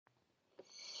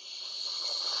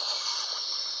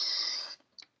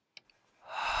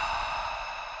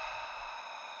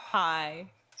Hi.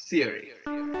 Theory.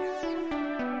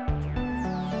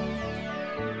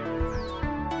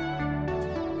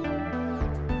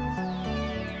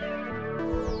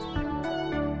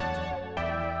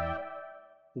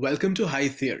 Welcome to High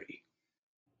Theory.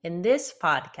 In this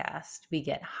podcast, we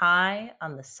get high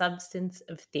on the substance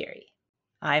of theory.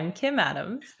 I'm Kim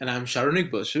Adams. And I'm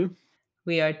Sharonik Basu.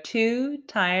 We are two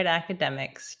tired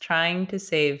academics trying to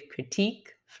save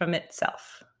critique from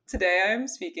itself. Today I am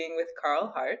speaking with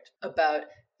Carl Hart about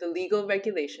the legal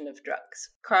regulation of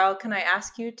drugs. Carl, can I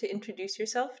ask you to introduce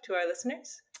yourself to our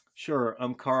listeners? Sure.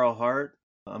 I'm Carl Hart.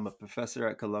 I'm a professor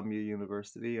at Columbia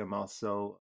University. I'm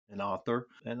also an author,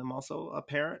 and I'm also a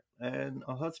parent and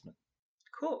a husband.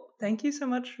 Cool. Thank you so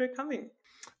much for coming.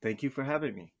 Thank you for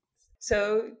having me.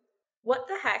 So, what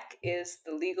the heck is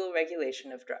the legal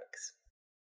regulation of drugs?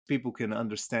 People can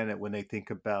understand it when they think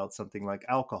about something like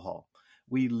alcohol.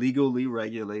 We legally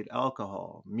regulate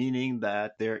alcohol, meaning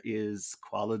that there is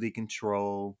quality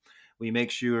control. We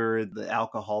make sure the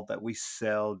alcohol that we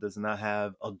sell does not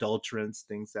have adulterants,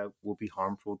 things that will be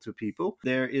harmful to people.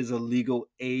 There is a legal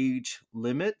age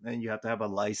limit, and you have to have a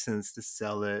license to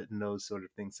sell it and those sort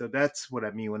of things. So that's what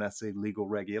I mean when I say legal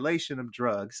regulation of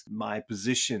drugs. My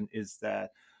position is that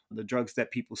the drugs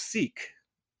that people seek,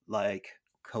 like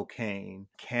cocaine,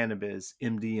 cannabis,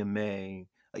 MDMA,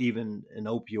 even an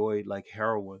opioid like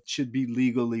heroin, should be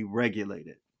legally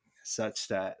regulated such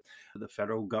that the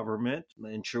federal government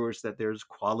ensures that there's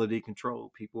quality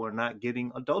control. People are not getting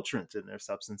adulterants in their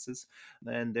substances.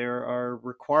 And there are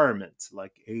requirements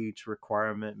like age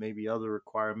requirement, maybe other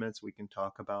requirements. We can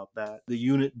talk about that. The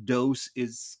unit dose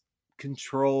is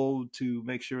controlled to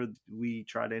make sure we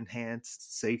try to enhance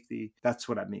safety. That's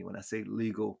what I mean when I say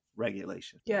legal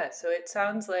regulation. Yeah, so it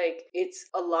sounds like it's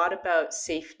a lot about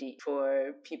safety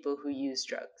for people who use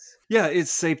drugs. Yeah,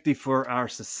 it's safety for our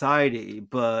society,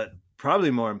 but probably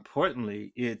more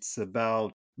importantly, it's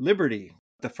about liberty.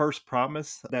 The first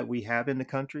promise that we have in the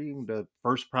country, the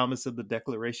first promise of the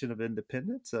Declaration of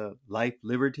Independence, life,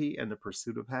 liberty, and the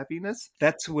pursuit of happiness,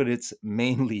 that's what it's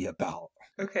mainly about.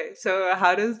 Okay, so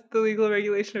how does the legal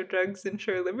regulation of drugs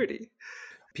ensure liberty?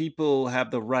 People have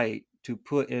the right to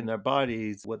put in their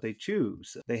bodies what they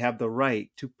choose. They have the right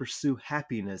to pursue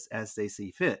happiness as they see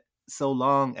fit, so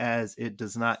long as it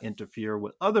does not interfere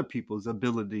with other people's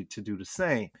ability to do the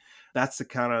same. That's the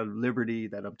kind of liberty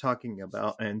that I'm talking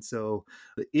about. And so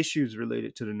the issues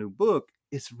related to the new book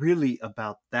is really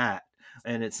about that.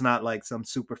 And it's not like some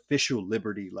superficial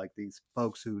liberty like these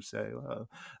folks who say,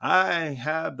 I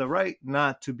have the right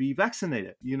not to be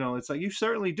vaccinated. It's like you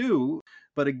certainly do.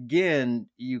 But again,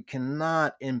 you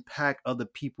cannot impact other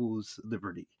people's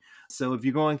liberty. So if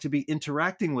you're going to be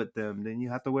interacting with them, then you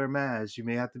have to wear masks. You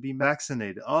may have to be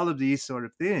vaccinated. All of these sort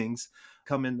of things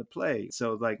come into play.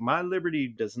 So, like, my liberty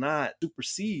does not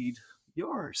supersede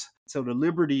yours. So the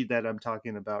liberty that I'm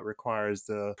talking about requires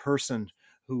the person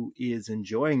who is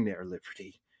enjoying their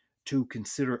liberty to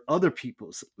consider other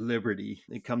people's liberty.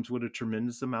 It comes with a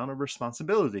tremendous amount of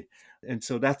responsibility. And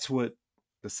so that's what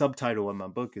the subtitle of my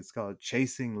book is called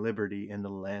Chasing Liberty in the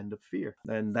Land of Fear.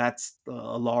 And that's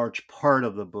a large part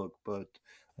of the book. But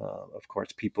of course,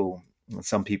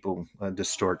 some people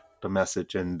distort the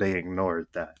message and they ignored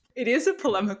that. It is a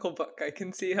polemical book. I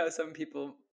can see how some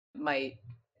people might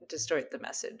distort the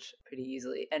message pretty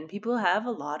easily. And people have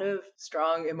a lot of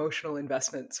strong emotional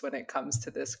investments when it comes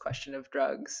to this question of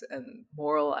drugs and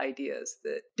moral ideas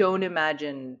that don't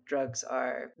imagine drugs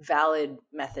are valid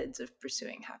methods of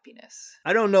pursuing happiness.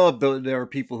 I don't know if there are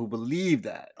people who believe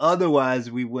that. Otherwise,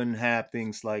 we wouldn't have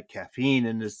things like caffeine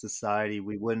in this society.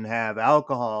 We wouldn't have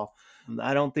alcohol.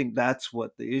 I don't think that's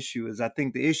what the issue is. I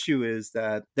think the issue is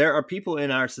that there are people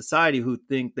in our society who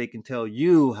think they can tell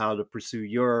you how to pursue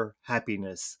your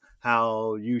happiness,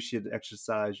 how you should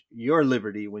exercise your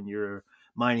liberty when you're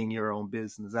minding your own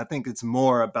business. I think it's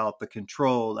more about the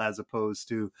control as opposed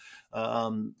to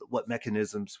what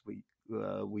mechanisms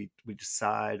we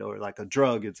decide. Or like a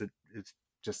drug, it's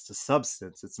just a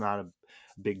substance. It's not a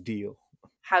big deal.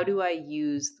 How do I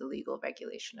use the legal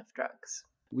regulation of drugs?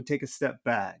 We take a step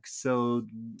back. So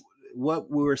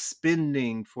what we're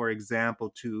spending, for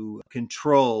example, to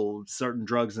control certain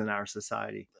drugs in our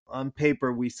society. On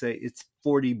paper, we say it's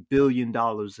 $40 billion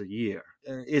a year.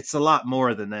 It's a lot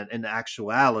more than that in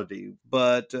actuality,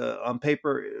 but on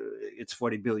paper, it's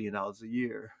 $40 billion a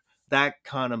year. That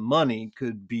kind of money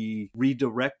could be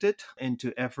redirected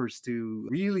into efforts to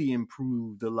really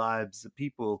improve the lives of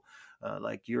people.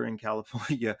 Like you're in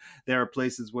California, there are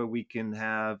places where we can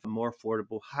have more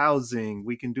affordable housing.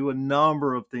 We can do a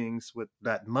number of things with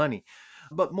that money.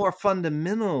 But at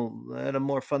a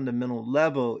more fundamental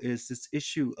level, is this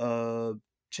issue of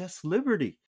just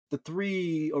liberty. the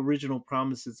three original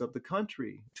promises of the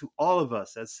country to all of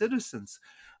us as citizens: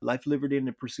 life, liberty, and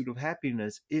the pursuit of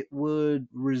happiness. It would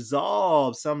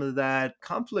resolve some of that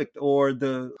conflict or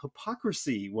the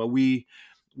hypocrisy where we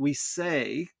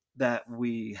say that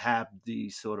we have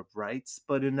these sort of rights,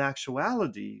 but in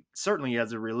actuality, certainly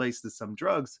as it relates to some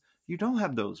drugs, you don't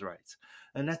have those rights.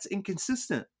 And that's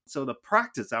inconsistent. So our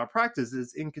practice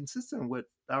is inconsistent with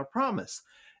our promise.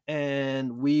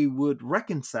 And we would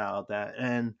reconcile that.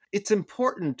 And it's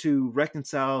important to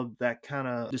reconcile that kind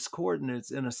of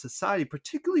discordance in a society,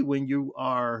 particularly when you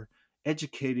are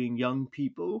educating young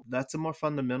people. That's a more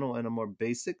fundamental and a more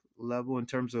basic level in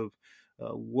terms of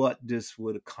what this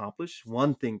would accomplish.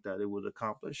 One thing that it would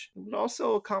accomplish, it would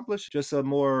also accomplish just a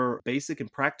more basic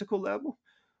and practical level.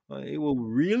 It will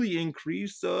really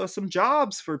increase some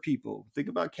jobs for people. Think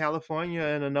about California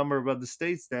and a number of other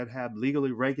states that have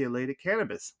legally regulated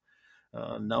cannabis.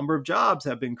 A number of jobs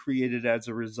have been created as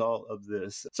a result of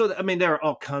this. So, I mean, there are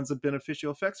all kinds of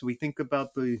beneficial effects. We think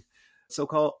about the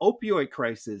so-called opioid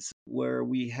crisis, where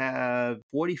we have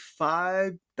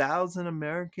 45,000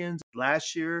 Americans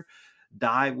last year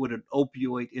died with an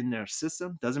opioid in their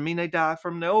system. Doesn't mean they died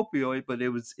from the opioid, but it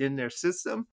was in their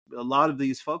system. A lot of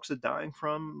these folks are dying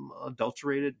from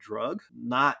adulterated drug,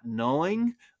 not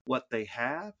knowing what they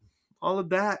have. All of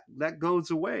that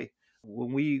goes away.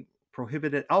 When we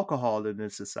prohibited alcohol in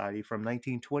this society from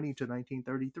 1920 to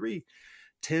 1933,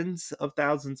 tens of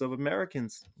thousands of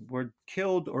Americans were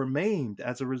killed or maimed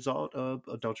as a result of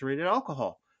adulterated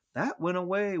alcohol. That went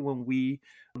away when we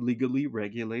legally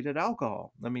regulated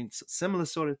alcohol. I mean, similar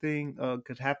sort of thing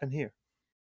could happen here.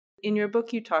 In your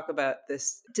book, you talk about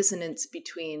this dissonance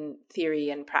between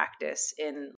theory and practice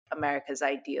in America's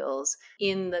ideals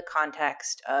in the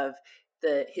context of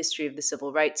the history of the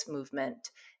civil rights movement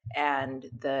and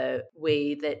the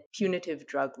way that punitive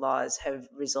drug laws have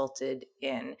resulted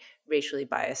in racially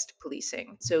biased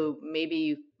policing. So maybe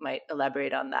you might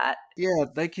elaborate on that. Yeah,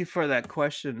 thank you for that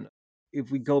question. If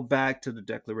we go back to the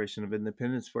Declaration of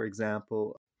Independence, for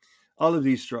example, all of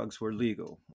these drugs were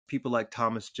legal. People like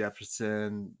Thomas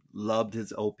Jefferson loved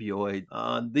his opioid.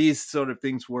 These sort of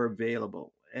things were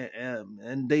available,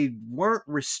 and they weren't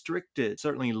restricted,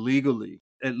 certainly legally,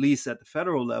 at least at the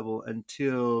federal level,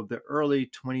 until the early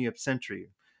 20th century.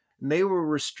 And they were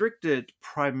restricted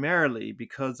primarily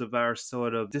because of our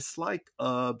sort of dislike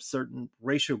of certain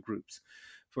racial groups.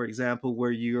 For example,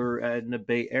 where you're in the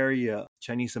Bay Area,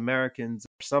 Chinese Americans,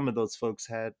 some of those folks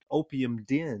had opium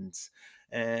dens,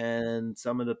 and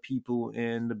some of the people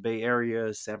in the Bay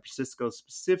Area, San Francisco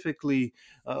specifically,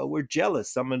 were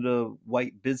jealous. Some of the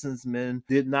white businessmen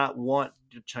did not want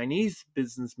the Chinese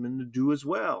businessmen to do as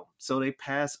well. So they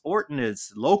passed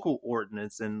local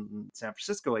ordinance in San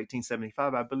Francisco,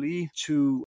 1875, I believe,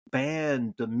 to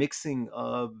ban the mixing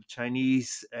of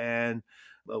Chinese and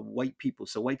white people.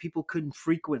 So white people couldn't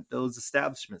frequent those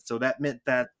establishments. So that meant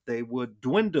that they would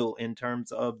dwindle in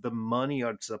terms of the money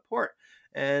or support,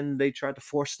 and they tried to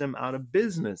force them out of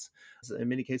business. In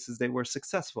many cases, they were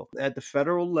successful. At the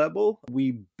federal level,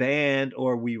 we banned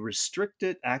or we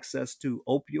restricted access to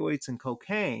opioids and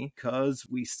cocaine because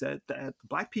we said that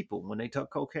Black people, when they took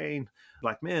cocaine,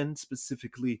 Black men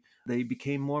specifically, they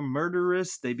became more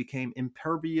murderous. They became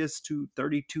impervious to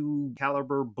 32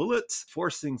 caliber bullets,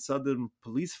 forcing Southern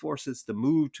police forces to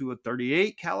move to a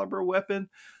 38 caliber weapon.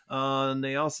 And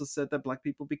they also said that Black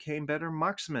people became better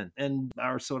marksmen. And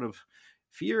our sort of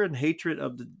fear and hatred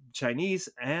of the Chinese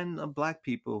and of Black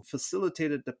people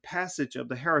facilitated the passage of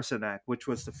the Harrison Act, which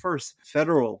was the first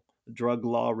federal drug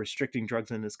law restricting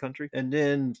drugs in this country. And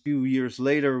then a few years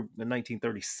later, in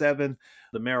 1937,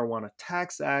 the Marijuana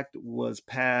Tax Act was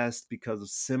passed because of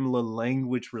similar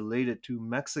language related to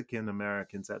Mexican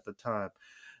Americans at the time.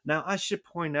 Now, I should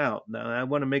point out, now I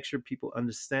want to make sure people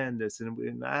understand this,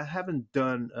 and I haven't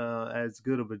done as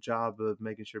good of a job of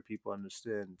making sure people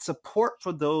understand. Support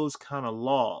for those kind of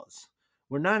laws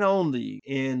were not only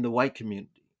in the white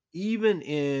community, even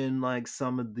in like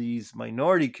some of these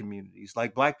minority communities,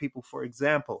 like Black people, for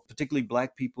example, particularly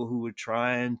Black people who were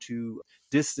trying to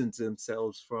distance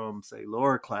themselves from, say,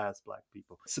 lower class Black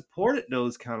people, supported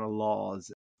those kind of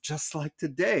laws. Just like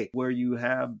today, where you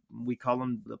have, we call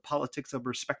them the politics of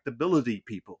respectability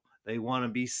people. They want to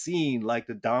be seen like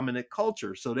the dominant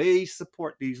culture. So they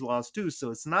support these laws too. So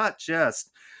it's not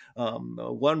just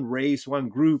one race, one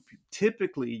group.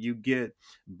 Typically, you get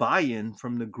buy in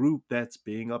from the group that's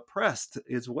being oppressed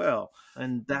as well.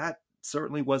 And that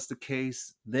certainly was the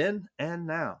case then and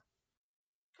now.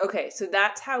 Okay, so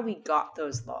that's how we got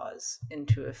those laws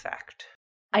into effect.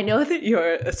 I know that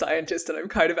you're a scientist and I'm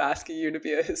kind of asking you to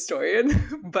be a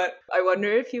historian, but I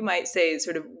wonder if you might say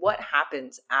sort of what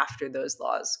happens after those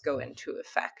laws go into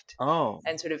effect Oh,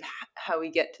 and sort of how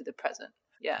we get to the present.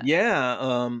 Yeah.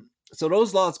 yeah. So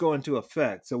those laws go into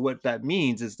effect. So what that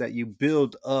means is that you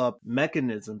build up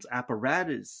mechanisms,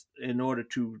 apparatus in order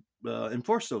to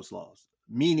enforce those laws.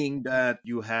 Meaning that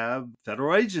you have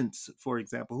federal agents, for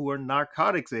example, who are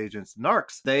narcotics agents,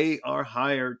 narcs. They are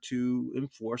hired to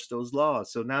enforce those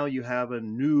laws. So now you have a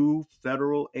new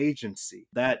federal agency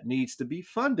that needs to be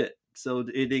funded. So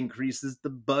it increases the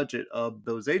budget of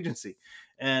those agencies.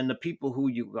 And the people who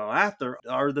you go after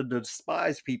are the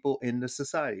despised people in the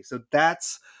society. So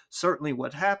that's certainly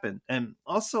what happened. And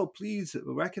also, please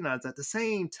recognize at the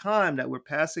same time that we're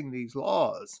passing these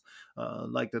laws,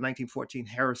 like the 1914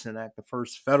 Harrison Act, the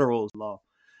first federal law.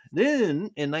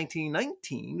 Then in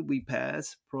 1919, we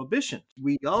passed prohibition.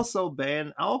 We also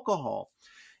banned alcohol.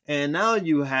 And now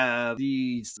you have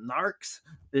these narcs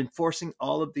enforcing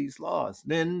all of these laws.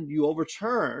 Then you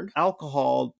overturned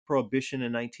alcohol prohibition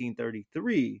in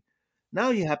 1933. Now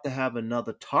you have to have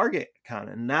another target kind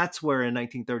of, and that's where in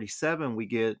 1937 we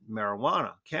get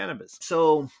marijuana, cannabis.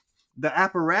 So the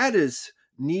apparatus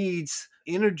needs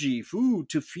energy, food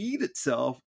to feed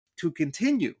itself to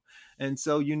continue. And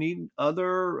so you need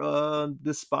other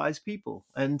despised people.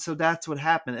 And so that's what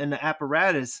happened. And the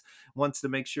apparatus wants to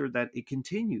make sure that it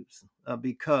continues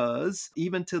because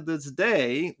even to this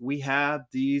day, we have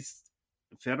these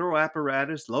federal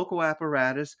apparatus, local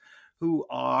apparatus who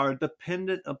are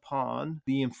dependent upon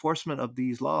the enforcement of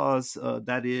these laws,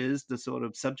 that is, the sort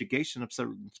of subjugation of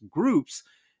certain groups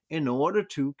in order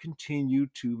to continue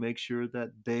to make sure that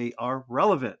they are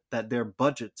relevant, that their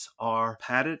budgets are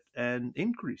padded and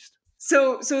increased.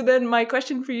 So then my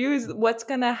question for you is what's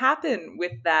going to happen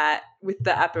with that with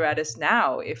the apparatus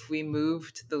now if we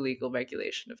move to the legal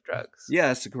regulation of drugs? Yeah,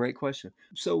 that's a great question.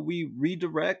 So we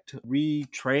redirect,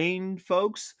 retrain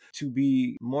folks to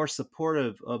be more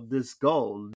supportive of this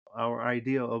goal, our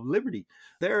idea of liberty.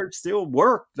 There's still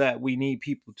work that we need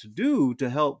people to do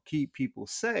to help keep people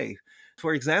safe.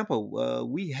 For example,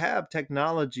 we have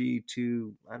technology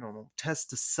to, I don't know, test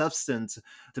the substance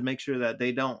to make sure that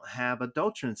they don't have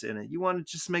adulterants in it. You want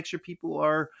to just make sure people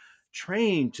are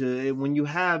trained to, when you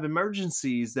have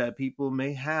emergencies that people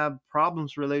may have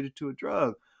problems related to a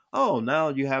drug. Oh, now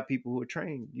you have people who are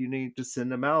trained. You need to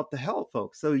send them out to help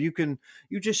folks. So you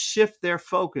just shift their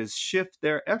focus, shift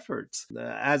their efforts,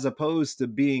 as opposed to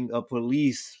being a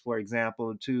police, for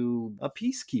example, to a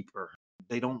peacekeeper.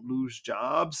 They don't lose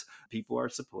jobs. People are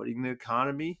supporting the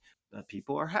economy.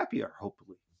 People are happier,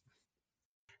 hopefully.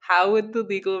 How would the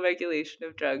legal regulation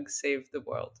of drugs save the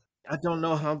world? I don't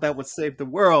know how that would save the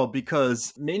world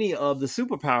because many of the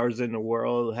superpowers in the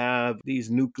world have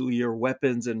these nuclear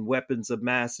weapons and weapons of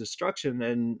mass destruction.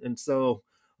 And so,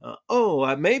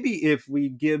 maybe if we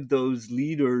give those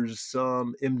leaders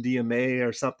some MDMA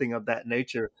or something of that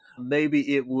nature,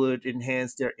 maybe it would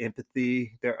enhance their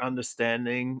empathy, their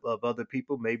understanding of other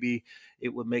people. Maybe it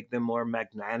would make them more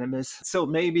magnanimous. So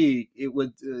maybe it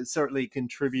would certainly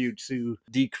contribute to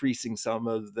decreasing some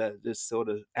of this sort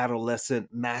of adolescent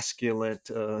masculine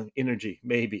energy,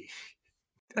 maybe.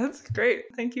 That's great.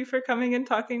 Thank you for coming and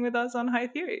talking with us on High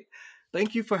Theory.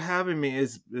 Thank you for having me.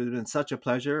 It's been such a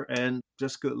pleasure, and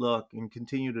just good luck and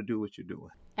continue to do what you're doing.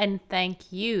 And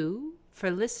thank you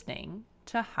for listening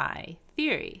to High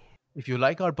Theory. If you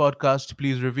like our podcast,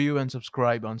 please review and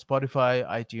subscribe on Spotify,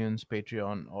 iTunes,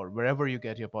 Patreon, or wherever you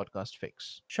get your podcast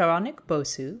fix. Sharonik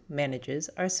Bosu manages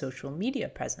our social media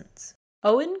presence.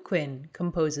 Owen Quinn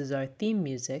composes our theme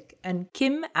music, and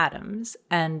Kim Adams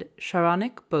and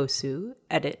Sharonik Bosu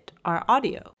edit our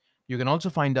audio. You can also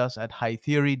find us at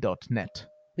hightheory.net.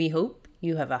 We hope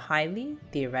you have a highly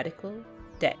theoretical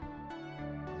day.